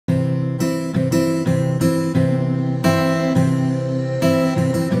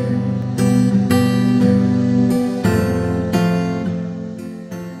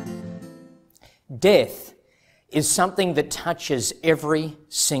Death is something that touches every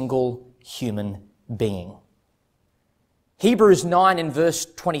single human being. Hebrews 9 in verse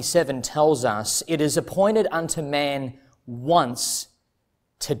 27 tells us, "It is appointed unto man once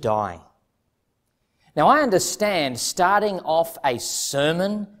to die." Now I understand starting off a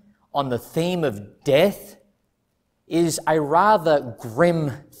sermon on the theme of death is a rather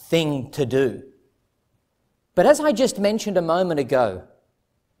grim thing to do. But as I just mentioned a moment ago,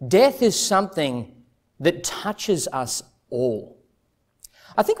 death is something that touches us all.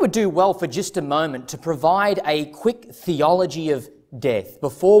 I think we'd do well for just a moment to provide a quick theology of death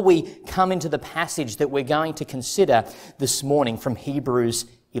before we come into the passage that we're going to consider this morning from Hebrews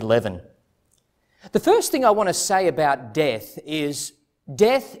 11. The first thing I want to say about death is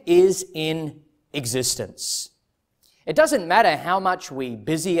in existence. It doesn't matter how much we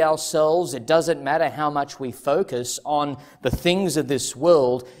busy ourselves, it doesn't matter how much we focus on the things of this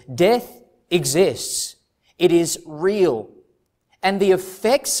world, death exists. It is real. And the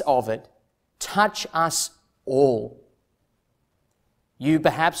effects of it touch us all. You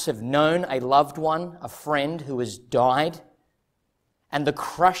perhaps have known a loved one, a friend who has died, and the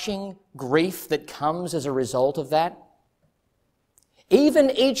crushing grief that comes as a result of that. Even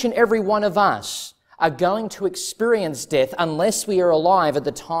each and every one of us are going to experience death unless we are alive at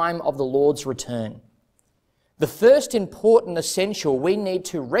the time of the Lord's return. The first important essential we need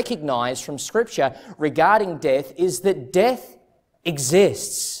to recognize from Scripture regarding death is that death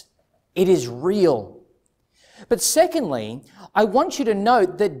exists. It is real. But secondly, I want you to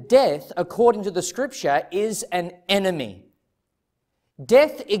note that death, according to the Scripture, is an enemy.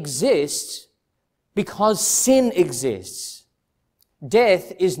 Death exists because sin exists.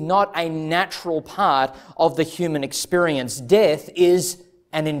 Death is not a natural part of the human experience. Death is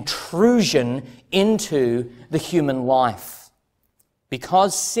an intrusion into the human life.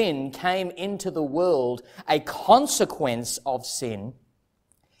 Because sin came into the world, a consequence of sin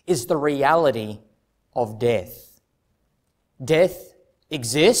is the reality of death. Death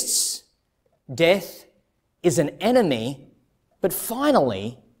exists. Death is an enemy. But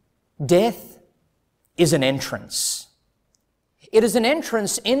finally, death is an entrance. It is an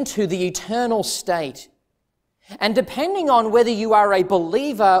entrance into the eternal state. And depending on whether you are a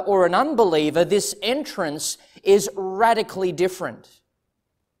believer or an unbeliever, this entrance is radically different.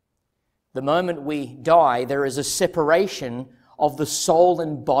 The moment we die, there is a separation of the soul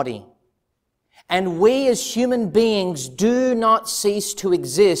and body. And we as human beings do not cease to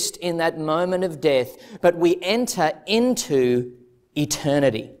exist in that moment of death, but we enter into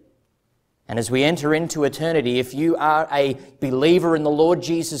eternity. And as we enter into eternity, if you are a believer in the Lord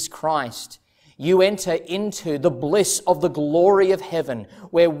Jesus Christ, you enter into the bliss of the glory of heaven,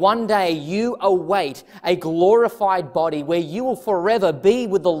 where one day you await a glorified body, where you will forever be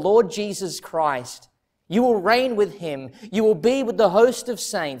with the Lord Jesus Christ. You will reign with Him. You will be with the host of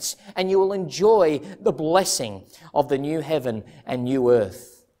saints, and you will enjoy the blessing of the new heaven and new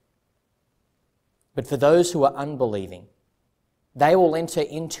earth. But for those who are unbelieving, they will enter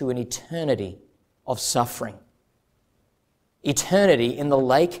into an eternity of suffering. Eternity in the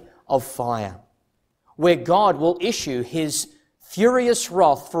lake of fire, where God will issue His furious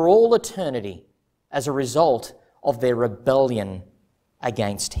wrath for all eternity as a result of their rebellion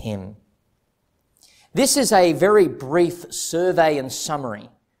against Him. This is a very brief survey and summary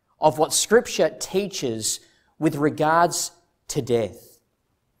of what Scripture teaches with regards to death.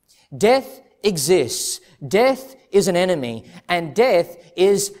 Death exists. Death is an enemy, and death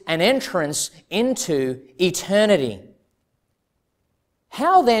is an entrance into eternity.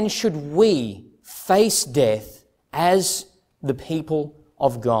 How then should we face death as the people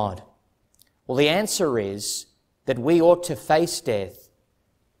of God? Well, the answer is that we ought to face death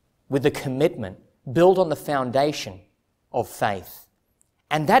with a commitment built on the foundation of faith.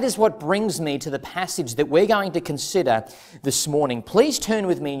 And that is what brings me to the passage that we're going to consider this morning. Please turn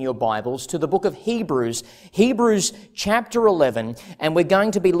with me in your Bibles to the book of Hebrews, Hebrews chapter 11, and we're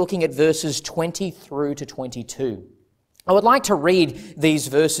going to be looking at verses 20 through to 22. I would like to read these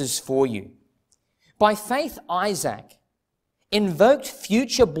verses for you. By faith, Isaac invoked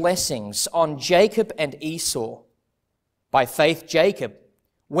future blessings on Jacob and Esau. By faith, Jacob,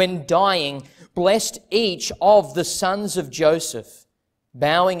 when dying, blessed each of the sons of Joseph,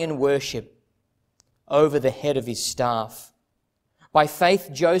 bowing in worship over the head of his staff. By faith,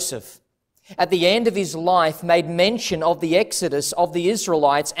 Joseph, at the end of his life, made mention of the exodus of the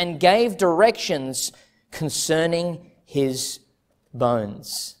Israelites and gave directions concerning his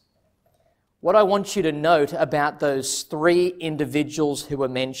bones. What I want you to note about those three individuals who were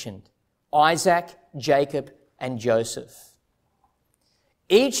mentioned, Isaac, Jacob, and Joseph.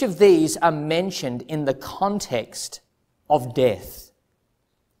 each of these are mentioned in the context of death.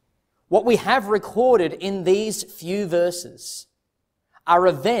 What we have recorded in these few verses are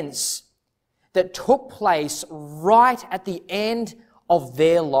events that took place right at the end of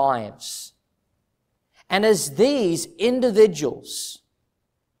their lives. And as these individuals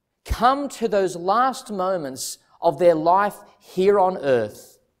come to those last moments of their life here on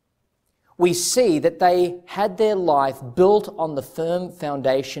earth, we see that they had their life built on the firm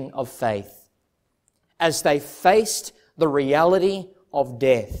foundation of faith. As they faced the reality of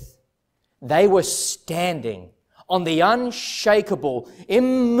death, they were standing on the unshakable,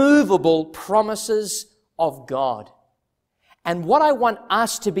 immovable promises of God. And what I want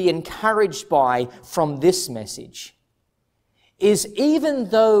us to be encouraged by from this message is, even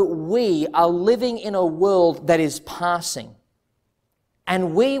though we are living in a world that is passing,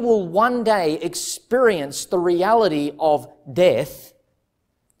 and we will one day experience the reality of death,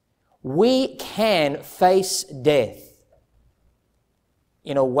 we can face death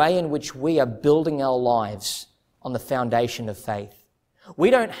in a way in which we are building our lives on the foundation of faith. We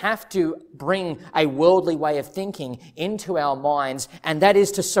don't have to bring a worldly way of thinking into our minds, and that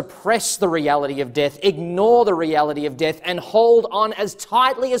is to suppress the reality of death, ignore the reality of death, and hold on as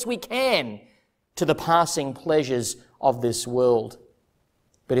tightly as we can to the passing pleasures of this world.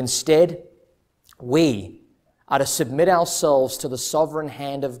 But instead, we are to submit ourselves to the sovereign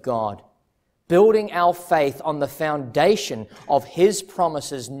hand of God, building our faith on the foundation of His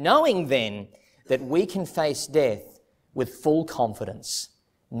promises, knowing then that we can face death with full confidence,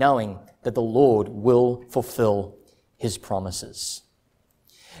 knowing that the Lord will fulfill His promises.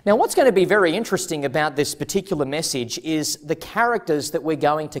 Now, what's going to be very interesting about this particular message is the characters that we're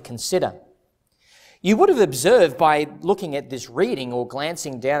going to consider. You would have observed by looking at this reading or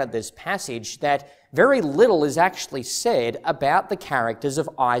glancing down at this passage that very little is actually said about the characters of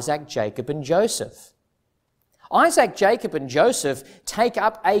Isaac, Jacob, and Joseph. Isaac, Jacob, and Joseph take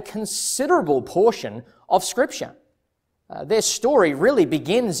up a considerable portion of Scripture. Their story really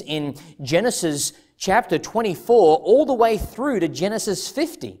begins in Genesis chapter 24 all the way through to Genesis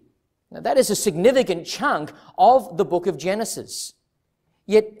 50. Now, that is a significant chunk of the book of Genesis.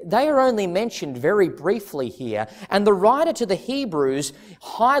 Yet they are only mentioned very briefly here, and the writer to the Hebrews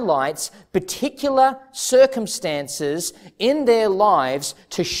highlights particular circumstances in their lives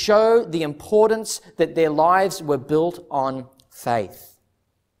to show the importance that their lives were built on faith.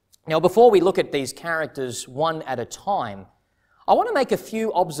 Now, before we look at these characters one at a time, I want to make a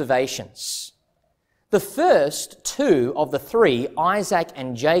few observations. The first two of the three, Isaac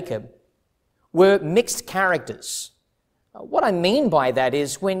and Jacob, were mixed characters. What I mean by that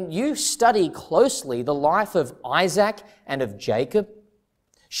is, when you study closely the life of Isaac and of Jacob,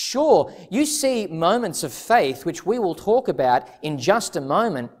 sure, you see moments of faith, which we will talk about in just a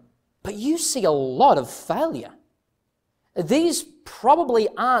moment, but you see a lot of failure. These probably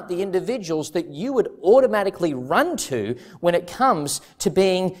aren't the individuals that you would automatically run to when it comes to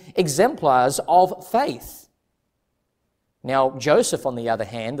being exemplars of faith. Now, Joseph, on the other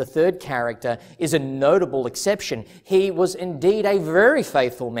hand, the third character, is a notable exception. He was indeed a very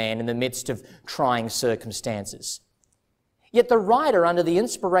faithful man in the midst of trying circumstances. Yet the writer, under the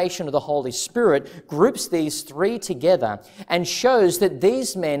inspiration of the Holy Spirit, groups these three together and shows that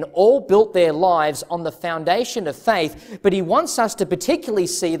these men all built their lives on the foundation of faith, but he wants us to particularly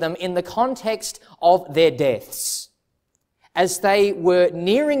see them in the context of their deaths. As they were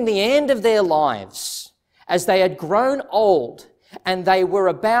nearing the end of their lives, as they had grown old and they were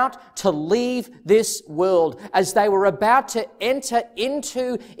about to leave this world, as they were about to enter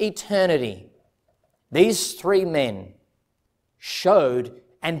into eternity, these three men showed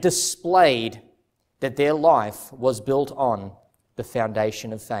and displayed that their life was built on the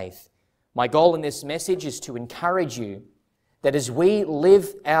foundation of faith. My goal in this message is to encourage you that as we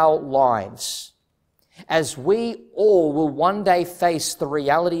live our lives, as we all will one day face the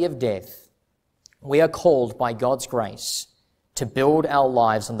reality of death, we are called by God's grace to build our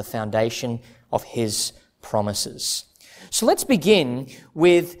lives on the foundation of His promises. So let's begin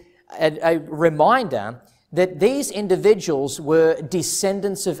with a reminder that these individuals were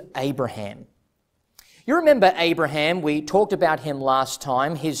descendants of Abraham. You remember Abraham, we talked about him last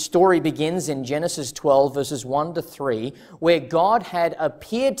time. His story begins in Genesis 12, verses 1 to 3, where God had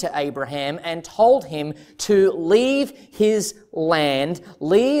appeared to Abraham and told him to leave his land,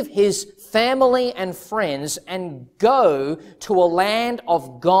 leave his family and friends, and go to a land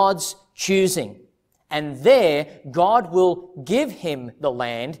of God's choosing. And there, God will give him the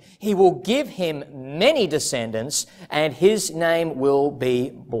land. He will give him many descendants, and his name will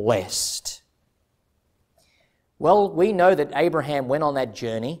be blessed. Well, we know that Abraham went on that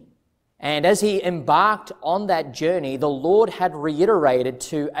journey, and as he embarked on that journey, the Lord had reiterated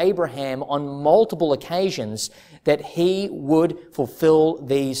to Abraham on multiple occasions that he would fulfill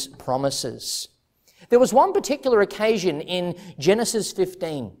these promises. There was one particular occasion in Genesis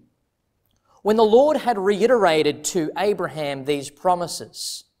 15 when the Lord had reiterated to Abraham these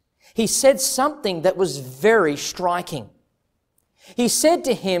promises. He said something that was very striking. He said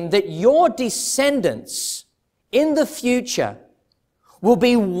to him that your descendants in the future will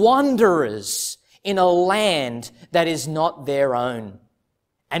be wanderers in a land that is not their own.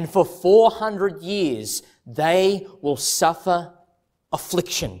 And for 400 years, they will suffer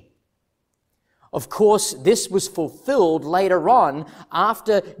affliction. Of course, this was fulfilled later on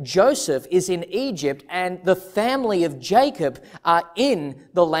after Joseph is in Egypt and the family of Jacob are in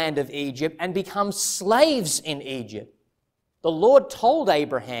the land of Egypt and become slaves in Egypt. The Lord told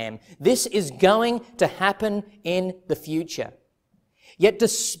Abraham, this is going to happen in the future. Yet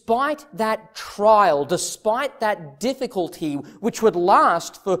despite that trial, despite that difficulty, which would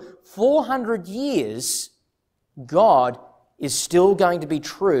last for 400 years, God is still going to be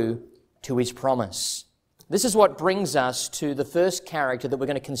true to his promise. This is what brings us to the first character that we're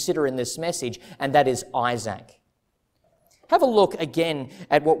going to consider in this message, and that is Isaac. Have a look again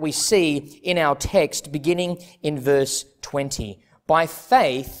at what we see in our text beginning in verse 20. By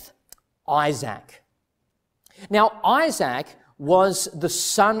faith, Isaac. Now, Isaac was the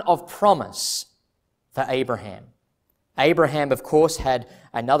son of promise for Abraham. Abraham, of course, had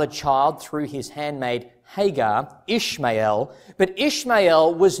another child through his handmaid Hagar, Ishmael, but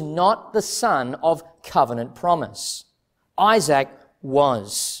Ishmael was not the son of covenant promise. Isaac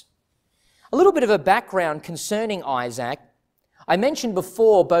was. A little bit of a background concerning Isaac. I mentioned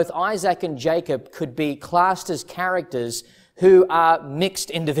before both Isaac and Jacob could be classed as characters who are mixed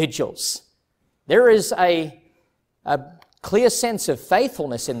individuals. There is a clear sense of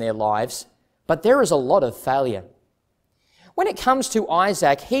faithfulness in their lives, but there is a lot of failure. When it comes to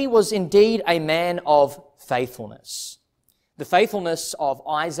Isaac, he was indeed a man of faithfulness. The faithfulness of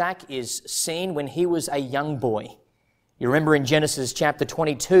Isaac is seen when he was a young boy. You remember in Genesis chapter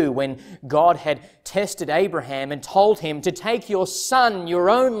 22 when God had tested Abraham and told him to take your son, your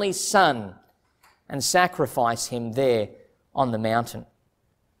only son, and sacrifice him there on the mountain.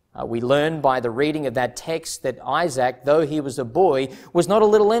 We learn by the reading of that text that Isaac, though he was a boy, was not a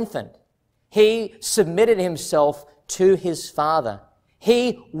little infant. He submitted himself to his father.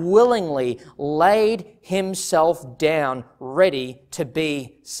 He willingly laid himself down ready to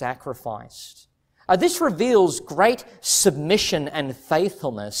be sacrificed. This reveals great submission and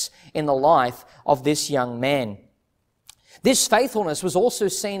faithfulness in the life of this young man. This faithfulness was also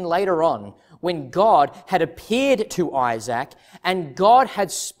seen later on when God had appeared to Isaac and God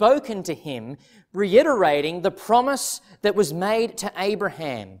had spoken to him, reiterating the promise that was made to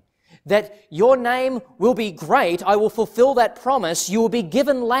Abraham, that your name will be great, I will fulfill that promise, you will be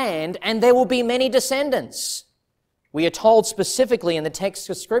given land, and there will be many descendants. We are told specifically in the text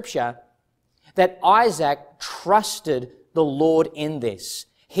of Scripture that Isaac trusted the Lord in this.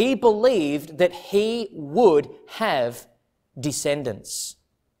 He believed that he would have descendants.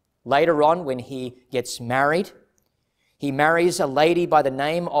 Later on, when he gets married, he marries a lady by the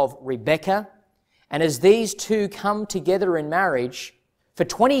name of Rebekah, and as these two come together in marriage, for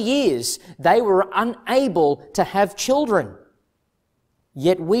 20 years, they were unable to have children.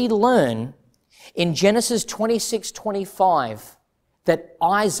 Yet we learn in Genesis 26:25 that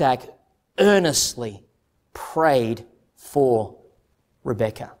Isaac earnestly prayed for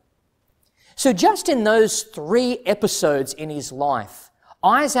Rebekah. So just in those 3 episodes in his life,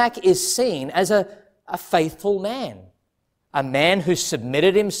 Isaac is seen as a faithful man, a man who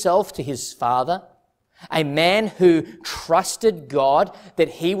submitted himself to his father, a man who trusted God that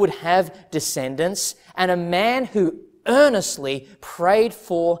he would have descendants, and a man who earnestly prayed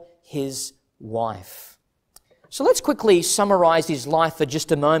for his wife. So let's quickly summarize his life for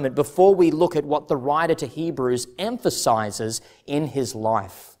just a moment before we look at what the writer to Hebrews emphasizes in his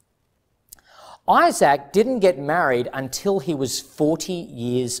life. Isaac didn't get married until he was 40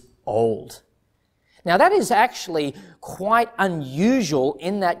 years old. Now that is actually quite unusual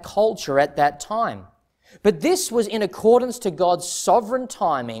in that culture at that time. But this was in accordance to God's sovereign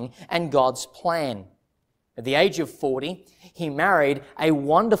timing and God's plan. At the age of 40, he married a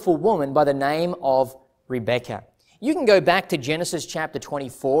wonderful woman by the name of Rebekah. You can go back to Genesis chapter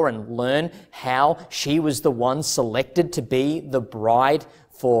 24 and learn how she was the one selected to be the bride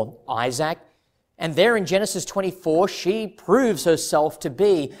for Isaac. And there in Genesis 24, she proves herself to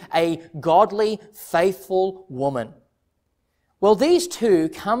be a godly, faithful woman. Well, these two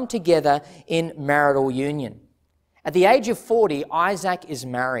come together in marital union. At the age of 40, Isaac is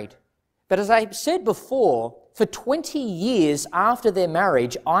married. But as I said before, for 20 years after their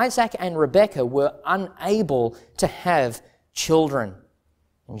marriage, Isaac and Rebekah were unable to have children.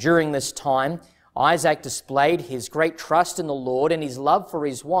 And during this time, Isaac displayed his great trust in the Lord and his love for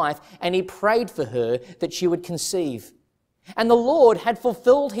his wife, and he prayed for her that she would conceive. And the Lord had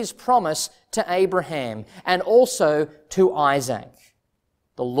fulfilled his promise to Abraham and also to Isaac.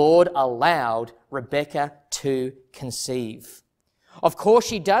 The Lord allowed Rebekah to conceive. Of course,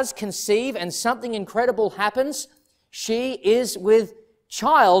 she does conceive, and something incredible happens. She is with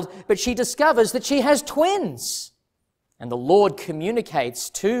child, but she discovers that she has twins. And the Lord communicates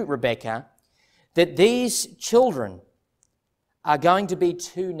to Rebekah that these children are going to be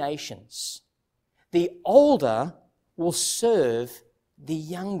two nations. The older will serve the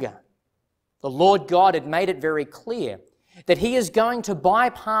younger. The Lord God had made it very clear that He is going to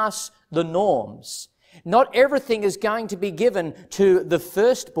bypass the norms. Not everything is going to be given to the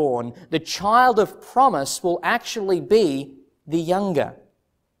firstborn. The child of promise will actually be the younger.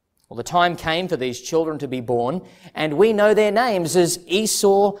 Well, the time came for these children to be born, and we know their names as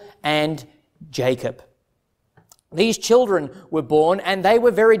Esau and Jacob. These children were born, and they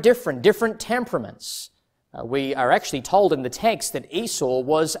were very different temperaments. We are actually told in the text that Esau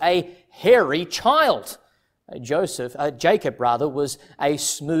was a hairy child. Jacob was a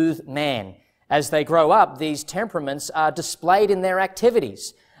smooth man. As they grow up, these temperaments are displayed in their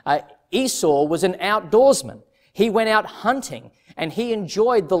activities. Esau was an outdoorsman. He went out hunting and he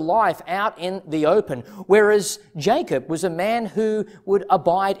enjoyed the life out in the open, whereas Jacob was a man who would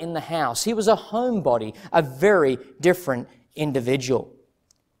abide in the house. He was a homebody, a very different individual.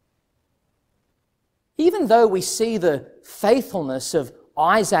 Even though we see the faithfulness of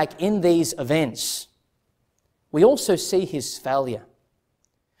Isaac in these events, we also see his failure.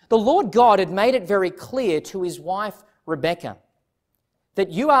 The Lord God had made it very clear to his wife Rebekah that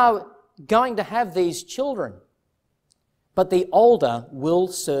you are going to have these children, but the older will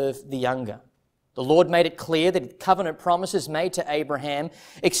serve the younger. The Lord made it clear that covenant promises made to Abraham,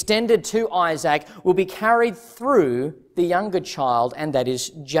 extended to Isaac, will be carried through the younger child, and that is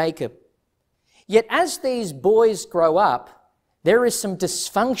Jacob. Yet as these boys grow up, there is some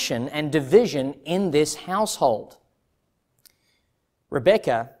dysfunction and division in this household.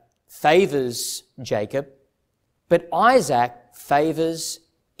 Rebekah favors Jacob, but Isaac favors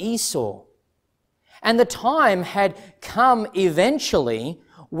Esau. And the time had come eventually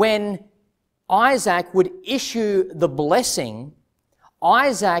when Isaac would issue the blessing.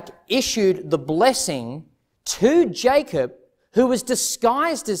 Isaac issued the blessing to Jacob, who was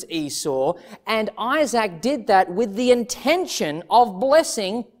disguised as Esau, and Isaac did that with the intention of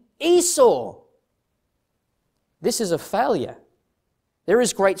blessing Esau. This is a failure. There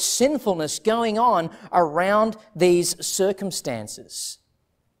is great sinfulness going on around these circumstances.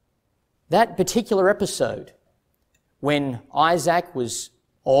 That particular episode, when Isaac was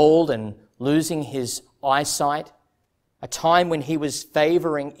old and losing his eyesight, a time when he was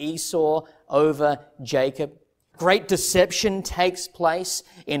favoring Esau over Jacob, great deception takes place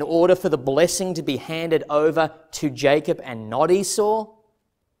in order for the blessing to be handed over to Jacob and not Esau.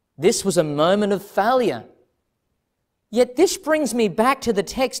 This was a moment of failure. Yet this brings me back to the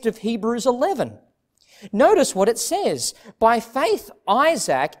text of Hebrews 11. Notice what it says. By faith,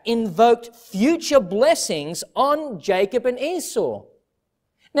 Isaac invoked future blessings on Jacob and Esau.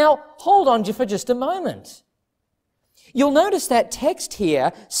 Now, hold on for just a moment. You'll notice that text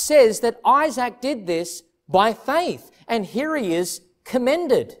here says that Isaac did this by faith, and here he is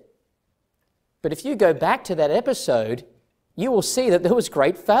commended. But if you go back to that episode, you will see that there was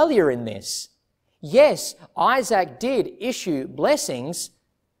great failure in this. Yes, Isaac did issue blessings,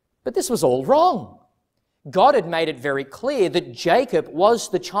 but this was all wrong. God had made it very clear that Jacob was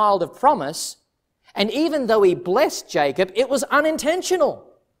the child of promise, and even though he blessed Jacob, it was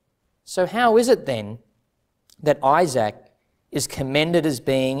unintentional. So how is it then that Isaac is commended as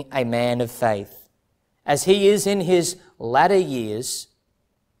being a man of faith? As he is in his latter years,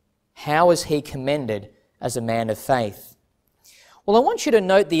 how is he commended as a man of faith? Well, I want you to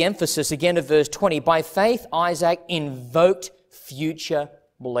note the emphasis again of verse 20. By faith, Isaac invoked future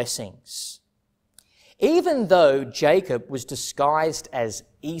blessings. Even though Jacob was disguised as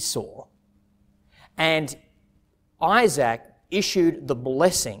Esau, and Isaac issued the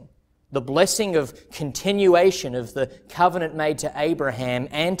blessing of continuation of the covenant made to Abraham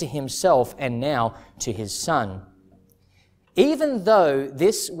and to himself and now to his son. Even though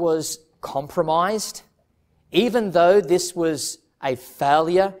this was compromised, even though this was a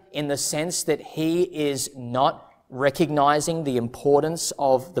failure in the sense that he is not recognizing the importance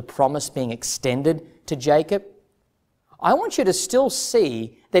of the promise being extended to Jacob, I want you to still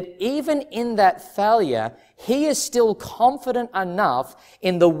see that even in that failure, he is still confident enough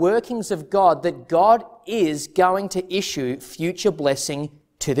in the workings of God that God is going to issue future blessing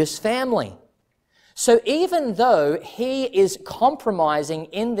to this family. So even though he is compromising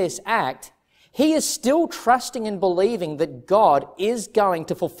in this act, he is still trusting and believing that God is going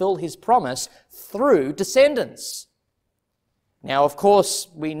to fulfill his promise through descendants. Now, of course,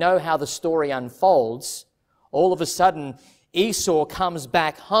 we know how the story unfolds. All of a sudden, Esau comes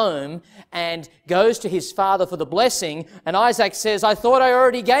back home and goes to his father for the blessing, and Isaac says, I thought I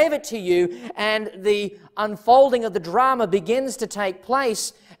already gave it to you, and the unfolding of the drama begins to take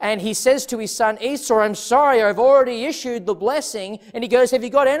place, and he says to his son Esau, I'm sorry, I've already issued the blessing, and he goes, have you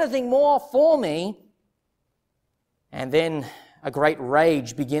got anything more for me? And then a great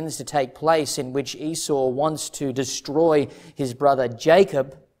rage begins to take place in which Esau wants to destroy his brother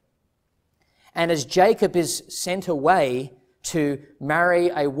Jacob. And as Jacob is sent away to marry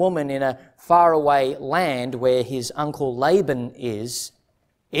a woman in a faraway land where his uncle Laban is,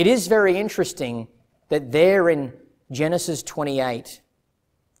 it is very interesting that there in Genesis 28,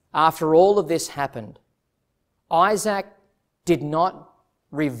 after all of this happened, Isaac did not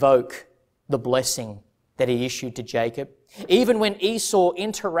revoke the blessing that he issued to Jacob. Even when Esau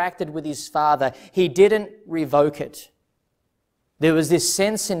interacted with his father, he didn't revoke it. There was this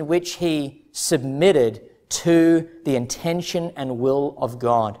sense in which he submitted to the intention and will of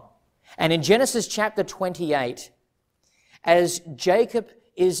God. And in Genesis chapter 28, as Jacob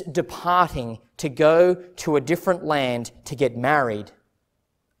is departing to go to a different land to get married,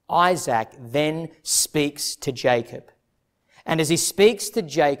 Isaac then speaks to Jacob. And as he speaks to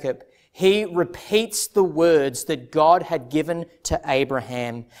Jacob, he repeats the words that God had given to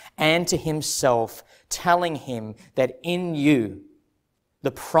Abraham and to himself, telling him that in you,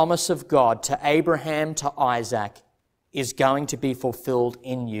 the promise of God to Abraham, to Isaac, is going to be fulfilled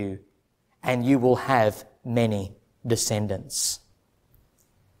in you, and you will have many descendants.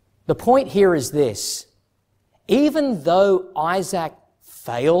 The point here is this: even though Isaac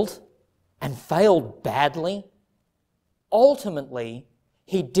failed, and failed badly, ultimately,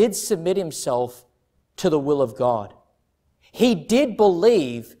 he did submit himself to the will of God. He did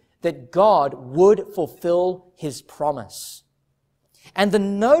believe that God would fulfill his promise. And the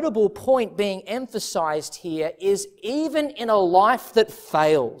notable point being emphasized here is even in a life that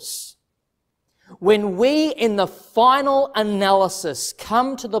fails, when we in the final analysis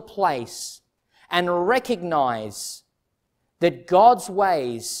come to the place and recognize that God's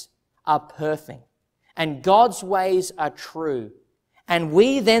ways are perfect and God's ways are true, and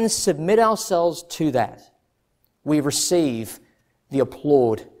we then submit ourselves to that, we receive the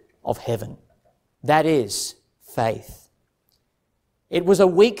applaud of heaven. That is faith. It was a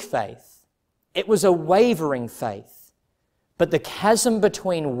weak faith. It was a wavering faith. But the chasm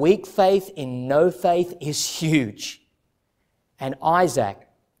between weak faith and no faith is huge. And Isaac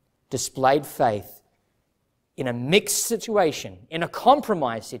displayed faith in a mixed situation, in a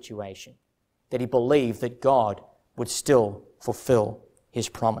compromised situation, that he believed that God would still fulfill his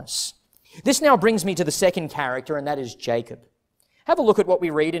promise. This now brings me to the second character, and that is Jacob. Have a look at what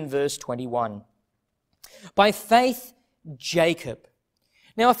we read in verse 21. By faith, Jacob.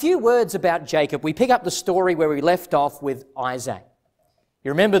 Now, a few words about Jacob. We pick up the story where we left off with Isaac.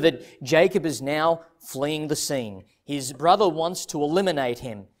 You remember that Jacob is now fleeing the scene. His brother wants to eliminate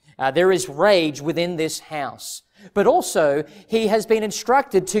him. There is rage within this house. But also, he has been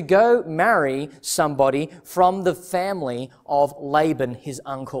instructed to go marry somebody from the family of Laban, his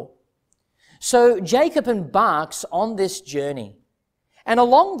uncle. So Jacob embarks on this journey. And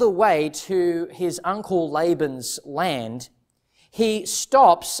along the way to his uncle Laban's land, he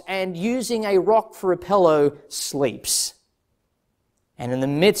stops and, using a rock for a pillow, sleeps. And in the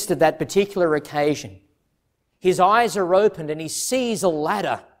midst of that particular occasion, his eyes are opened and he sees a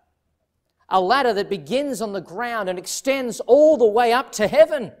ladder that begins on the ground and extends all the way up to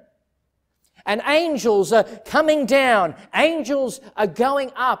heaven. And angels are coming down. Angels are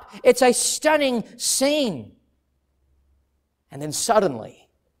going up. It's a stunning scene. And then suddenly,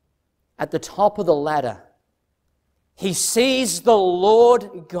 at the top of the ladder, he sees the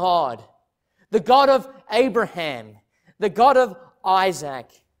Lord God, the God of Abraham, the God of Isaac.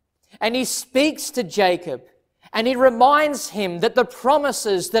 And he speaks to Jacob, and he reminds him that the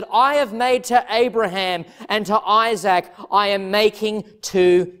promises that I have made to Abraham and to Isaac, I am making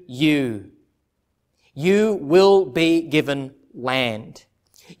to you. You will be given land.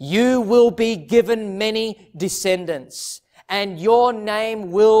 You will be given many descendants, and your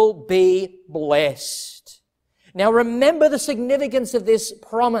name will be blessed. Now remember the significance of this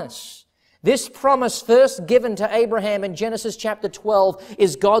promise, This promise first given to Abraham in Genesis chapter 12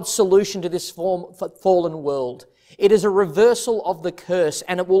 is God's solution to this fallen world. It is a reversal of the curse,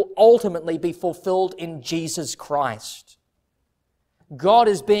 and it will ultimately be fulfilled in Jesus Christ. God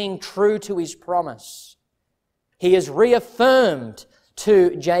is being true to His promise. He has reaffirmed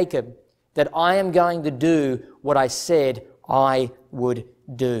to Jacob that I am going to do what I said I would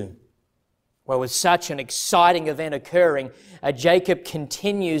do. Well, with such an exciting event occurring, Jacob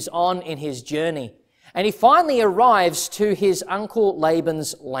continues on in his journey, and he finally arrives to his uncle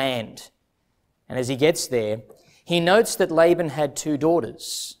Laban's land. And as he gets there, he notes that Laban had two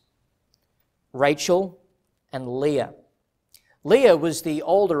daughters, Rachel and Leah. Leah was the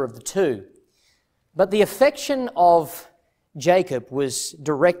older of the two, but the affection of Jacob was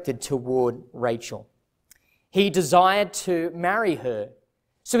directed toward Rachel. He desired to marry her.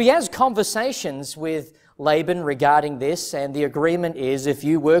 So he has conversations with Laban regarding this, and the agreement is, if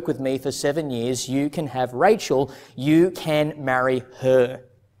you work with me for 7 years, you can have Rachel, you can marry her.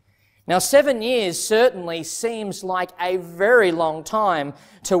 Now, 7 years certainly seems like a very long time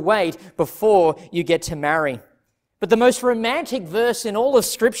to wait before you get to marry. But the most romantic verse in all of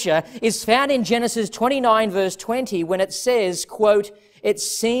Scripture is found in Genesis 29 verse 20 when it says, quote, "It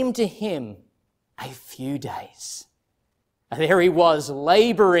seemed to him a few days." There he was,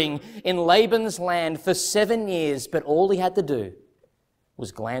 laboring in Laban's land for 7 years, but all he had to do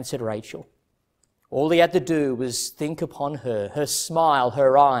was glance at Rachel. All he had to do was think upon her, her smile,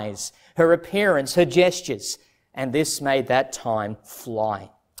 her eyes, her appearance, her gestures, and this made that time fly.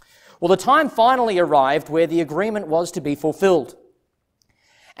 Well, the time finally arrived where the agreement was to be fulfilled.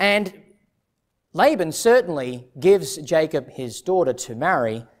 And Laban certainly gives Jacob his daughter to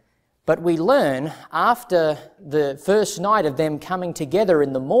marry, but we learn after the first night of them coming together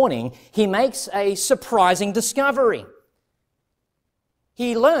in the morning, he makes a surprising discovery.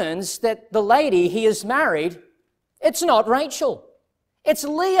 He learns that the lady he has married, it's not Rachel, it's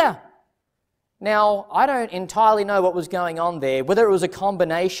Leah. Now, I don't entirely know what was going on there, whether it was a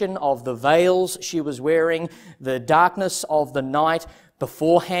combination of the veils she was wearing, the darkness of the night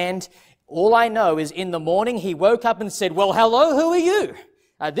beforehand. All I know is in the morning he woke up and said, "Well, hello, who are you?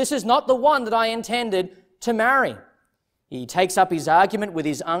 This is not the one that I intended to marry." He takes up his argument with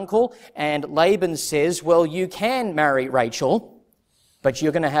his uncle, and Laban says, "Well, you can marry Rachel, but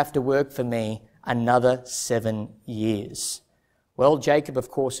you're going to have to work for me another 7 years. Well, Jacob, of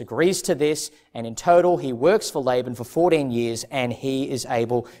course, agrees to this, and in total, he works for Laban for 14 years, and he is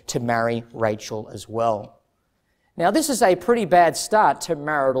able to marry Rachel as well. Now, this is a pretty bad start to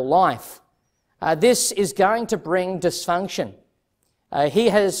marital life. This is going to bring dysfunction. He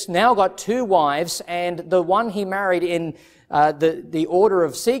has now got two wives, and the one he married in the order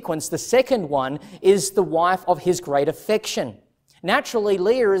of sequence, the second one, is the wife of his great affection. Naturally,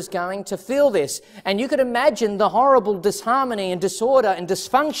 Leah is going to feel this, and you could imagine the horrible disharmony and disorder and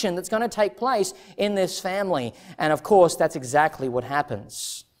dysfunction that's going to take place in this family. And of course, that's exactly what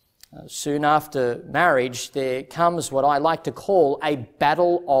happens. Soon after marriage, there comes what I like to call a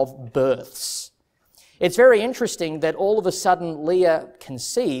battle of births. It's very interesting that all of a sudden Leah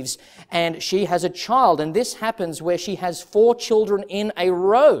conceives and she has a child, and this happens where she has 4 children in a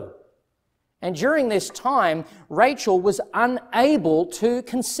row. And during this time, Rachel was unable to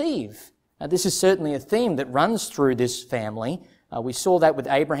conceive. Now, this is certainly a theme that runs through this family. We saw that with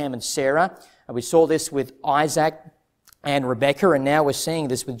Abraham and Sarah. We saw this with Isaac and Rebekah, and now we're seeing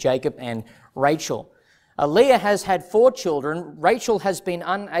this with Jacob and Rachel. Leah has had 4 children. Rachel has been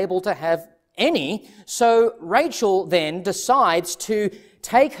unable to have any. So Rachel then decides to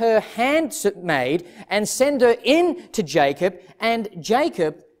take her handmaid and send her in to Jacob, and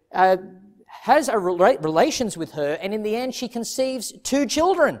Jacob has relations with her, and in the end she conceives 2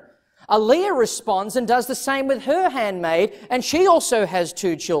 children. Leah responds and does the same with her handmaid, and she also has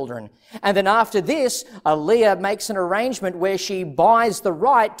 2 children. And then after this, Leah makes an arrangement where she buys the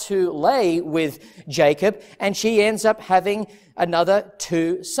right to lay with Jacob, and she ends up having another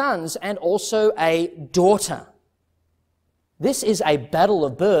 2 sons and also a daughter. This is a battle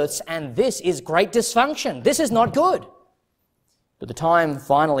of births, and this is great dysfunction. This is not good. But the time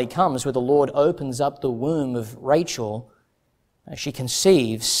finally comes where the Lord opens up the womb of Rachel. She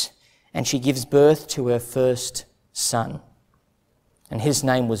conceives and she gives birth to her first son. And his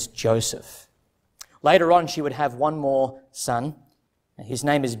name was Joseph. Later on, she would have one more son. His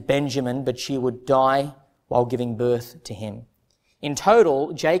name is Benjamin, but she would die while giving birth to him. In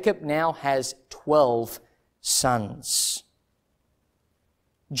total, Jacob now has 12 sons.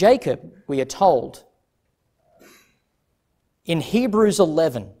 Jacob, we are told, in Hebrews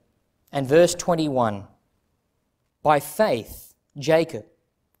 11 and verse 21, by faith, Jacob,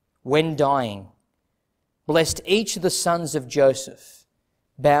 when dying, blessed each of the sons of Joseph,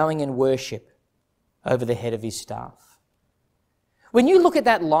 bowing in worship over the head of his staff. When you look at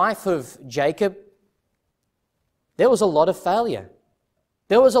that life of Jacob, there was a lot of failure.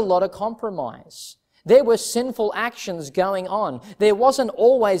 There was a lot of compromise. There were sinful actions going on. There wasn't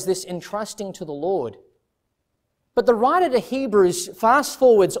always this entrusting to the Lord. But the writer to Hebrews fast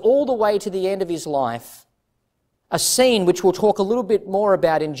forwards all the way to the end of his life, a scene which we'll talk a little bit more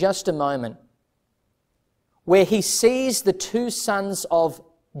about in just a moment, where he sees the two sons of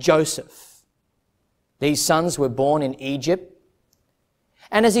Joseph. These sons were born in Egypt.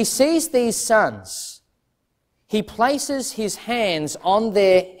 And as he sees these sons, he places his hands on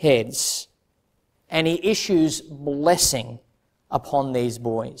their heads and he issues blessing upon these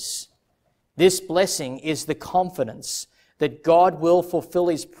boys. This blessing is the confidence that God will fulfill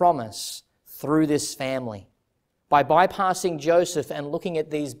his promise through this family. By bypassing Joseph and looking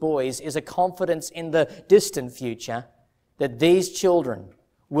at these boys is a confidence in the distant future that these children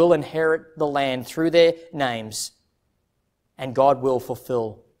will inherit the land through their names and God will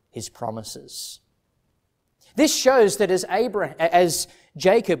fulfill his promises. This shows that as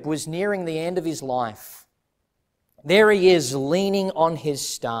Jacob was nearing the end of his life, there he is leaning on his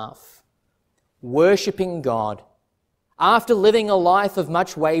staff, worshipping God, after living a life of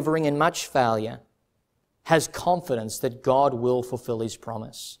much wavering and much failure, has confidence that God will fulfill his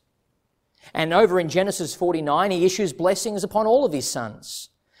promise. And over in Genesis 49, he issues blessings upon all of his sons.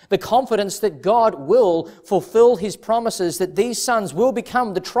 The confidence that God will fulfill his promises, that these sons will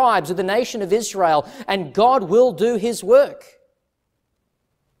become the tribes of the nation of Israel, and God will do his work.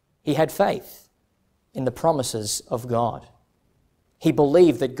 He had faith in the promises of God. He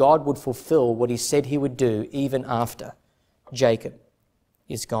believed that God would fulfill what he said he would do even after Jacob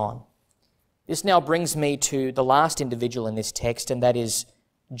is gone. This now brings me to the last individual in this text, and that is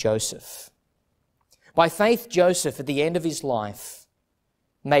Joseph. By faith, Joseph, at the end of his life,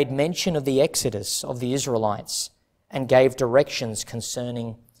 made mention of the exodus of the Israelites and gave directions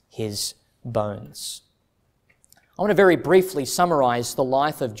concerning his bones. I want to very briefly summarize the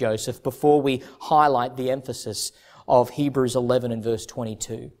life of Joseph before we highlight the emphasis of Hebrews 11 and verse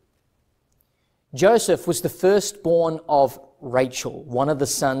 22. Joseph was the firstborn of Rachel, one of the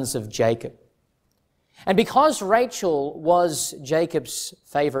sons of Jacob. And because Rachel was Jacob's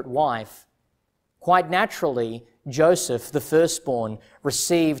favorite wife, quite naturally, Joseph, the firstborn,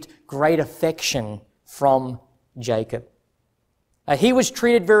 received great affection from Jacob. He was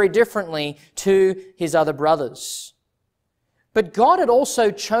treated very differently to his other brothers. But God had also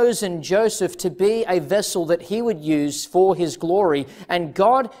chosen Joseph to be a vessel that he would use for his glory, and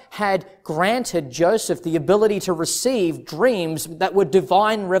God had granted Joseph the ability to receive dreams that were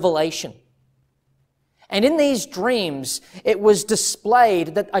divine revelation. And in these dreams, it was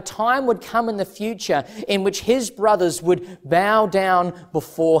displayed that a time would come in the future in which his brothers would bow down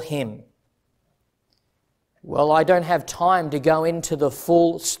before him. Well, I don't have time to go into the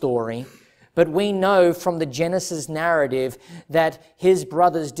full story, but we know from the Genesis narrative that his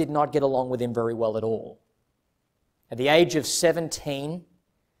brothers did not get along with him very well at all. At the age of 17,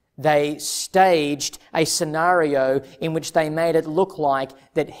 they staged a scenario in which they made it look like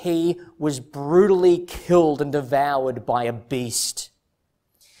that he was brutally killed and devoured by a beast.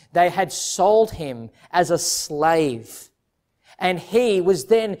 They had sold him as a slave, and he was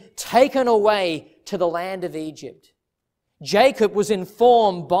then taken away to the land of Egypt. Jacob was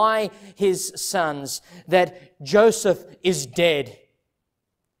informed by his sons that Joseph is dead.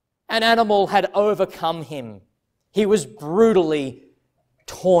 An animal had overcome him. He was brutally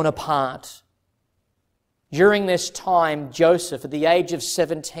torn apart. During this time, Joseph, at the age of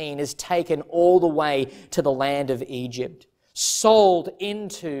 17, is taken all the way to the land of Egypt, sold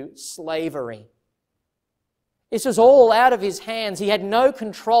into slavery. This was all out of his hands. He had no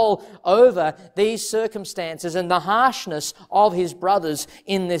control over these circumstances and the harshness of his brothers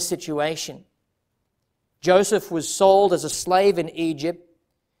in this situation. Joseph was sold as a slave in Egypt,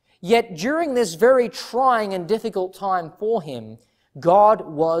 yet during this very trying and difficult time for him, God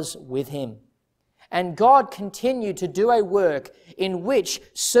was with him. And God continued to do a work in which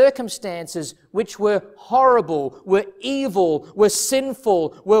circumstances which were horrible, were evil, were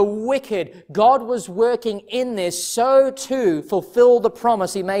sinful, were wicked, God was working in this so to fulfill the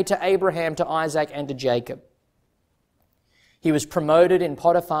promise he made to Abraham, to Isaac, and to Jacob. He was promoted in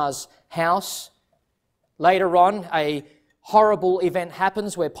Potiphar's house. Later on, a horrible event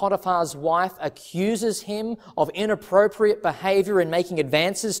happens where Potiphar's wife accuses him of inappropriate behavior and making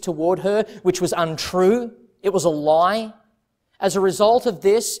advances toward her, which was untrue. It was a lie. As a result of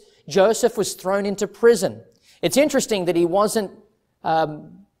this, Joseph was thrown into prison. It's interesting that he wasn't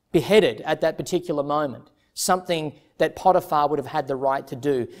beheaded at that particular moment, something that Potiphar would have had the right to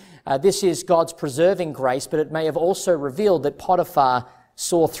do. This is God's preserving grace, but it may have also revealed that Potiphar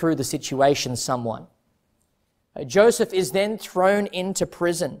saw through the situation somewhat. Joseph is then thrown into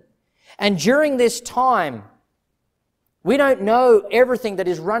prison. And during this time, we don't know everything that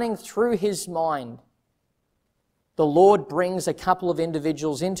is running through his mind. The Lord brings a couple of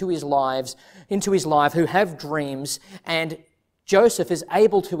individuals into his life who have dreams, and Joseph is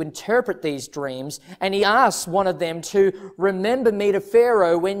able to interpret these dreams, and he asks one of them to remember me to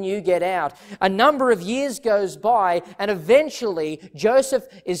Pharaoh when you get out. A number of years goes by, and eventually Joseph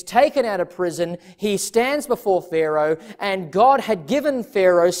is taken out of prison. He stands before Pharaoh, and God had given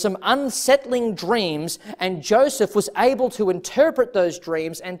Pharaoh some unsettling dreams, and Joseph was able to interpret those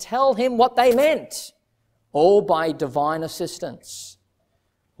dreams and tell him what they meant, all by divine assistance.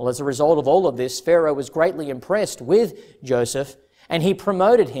 Well, as a result of all of this, Pharaoh was greatly impressed with Joseph, and he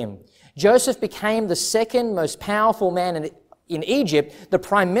promoted him. Joseph became the second most powerful man in Egypt, the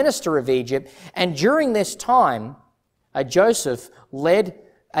prime minister of Egypt, and during this time, Joseph led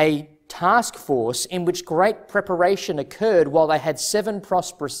a task force in which great preparation occurred while they had 7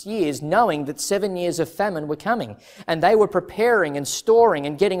 prosperous years, knowing that 7 years of famine were coming. And they were preparing and storing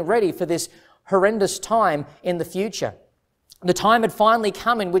and getting ready for this horrendous time in the future. The time had finally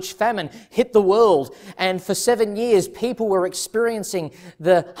come in which famine hit the world, and for 7 years people were experiencing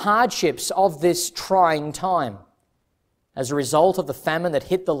the hardships of this trying time. As a result of the famine that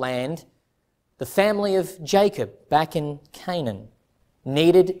hit the land, the family of Jacob back in Canaan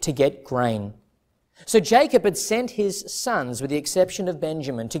needed to get grain. So Jacob had sent his sons, with the exception of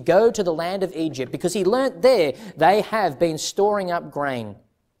Benjamin, to go to the land of Egypt because he learnt there they have been storing up grain.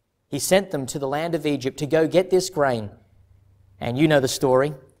 He sent them to the land of Egypt to go get this grain. And you know the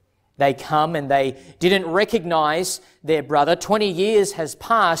story. They come and they didn't recognize their brother. 20 years has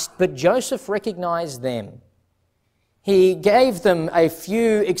passed, but Joseph recognized them. He gave them a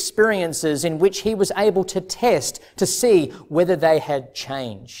few experiences in which he was able to test to see whether they had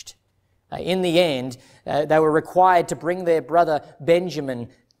changed. In the end, they were required to bring their brother Benjamin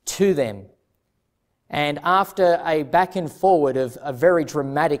to them. And after a back and forward of a very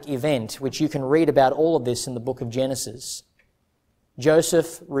dramatic event, which you can read about all of this in the book of Genesis,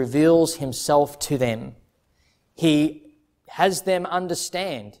 Joseph reveals himself to them. He has them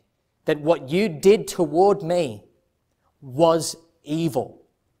understand that what you did toward me was evil,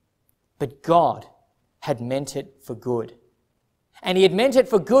 but God had meant it for good. And he had meant it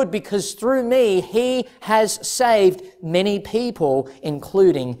for good because through me, he has saved many people,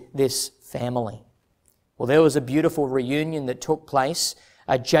 including this family. Well, there was a beautiful reunion that took place.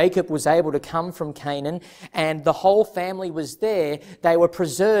 Jacob was able to come from Canaan, and the whole family was there. They were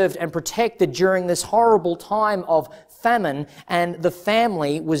preserved and protected during this horrible time of famine, and the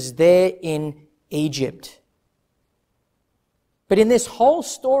family was there in Egypt. But in this whole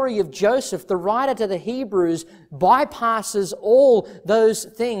story of Joseph, the writer to the Hebrews bypasses all those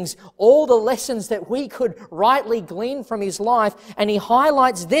things, all the lessons that we could rightly glean from his life, and he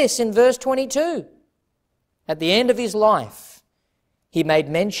highlights this in verse 22. At the end of his life, he made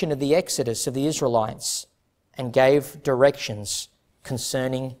mention of the exodus of the Israelites and gave directions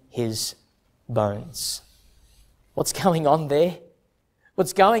concerning his bones. What's going on there?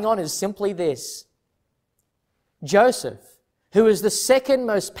 What's going on is simply this. Joseph, who is the second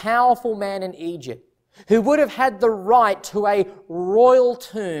most powerful man in Egypt, who would have had the right to a royal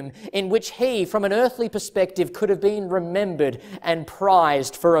tomb in which he, from an earthly perspective, could have been remembered and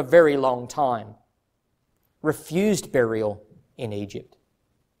prized for a very long time, refused burial in Egypt.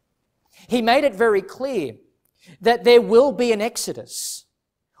 He made it very clear that there will be an exodus.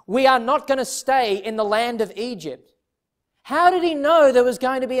 We are not going to stay in the land of Egypt. How did he know there was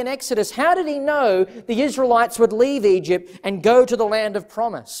going to be an exodus? How did he know the Israelites would leave Egypt and go to the land of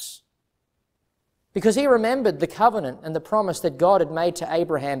promise? Because he remembered the covenant and the promise that God had made to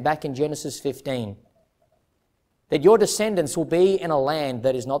Abraham back in Genesis 15, that your descendants will be in a land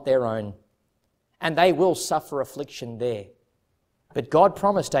that is not their own, and they will suffer affliction there. But God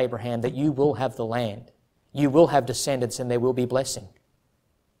promised Abraham that you will have the land, you will have descendants, and there will be blessing.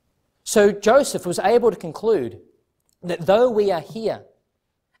 So Joseph was able to conclude that though we are here,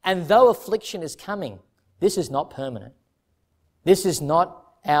 and though affliction is coming, this is not permanent. This is not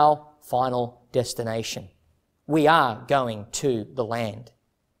our final destination. We are going to the land.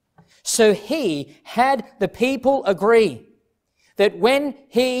 So he had the people agree that when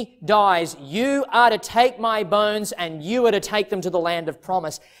he dies, you are to take my bones and you are to take them to the land of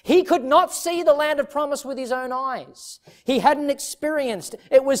promise. He could not see the land of promise with his own eyes. He hadn't experienced.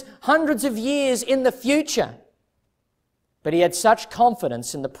 It was hundreds of years in the future. But he had such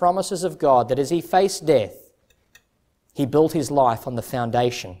confidence in the promises of God that as he faced death, he built his life on the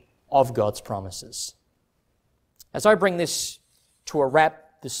foundation of God's promises. As I bring this to a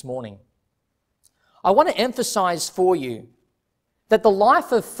wrap this morning, I want to emphasize for you that the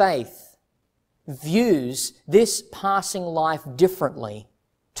life of faith views this passing life differently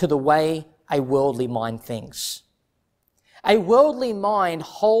to the way a worldly mind thinks. A worldly mind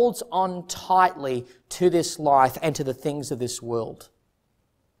holds on tightly to this life and to the things of this world.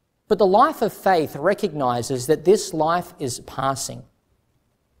 But the life of faith recognizes that this life is passing.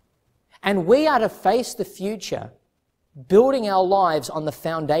 And we are to face the future building our lives on the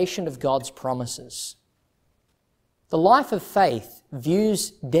foundation of God's promises. The life of faith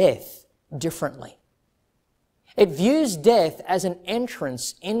views death differently. It views death as an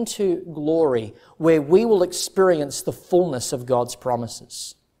entrance into glory where we will experience the fullness of God's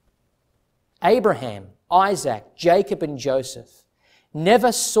promises. Abraham, Isaac, Jacob, and Joseph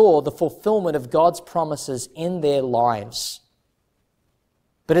never saw the fulfillment of God's promises in their lives.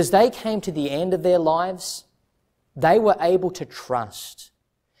 But as they came to the end of their lives, they were able to trust.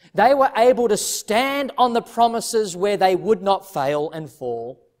 They were able to stand on the promises where they would not fail and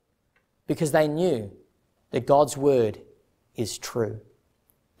fall because they knew that God's word is true.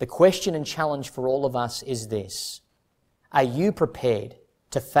 The question and challenge for all of us is this: are you prepared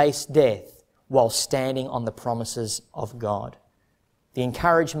to face death while standing on the promises of God? The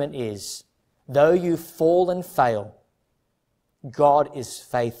encouragement is, though you fall and fail, God is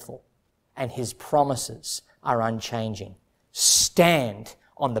faithful and His promises are unchanging. Stand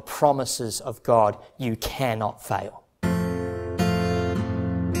on the promises of God. You cannot fail.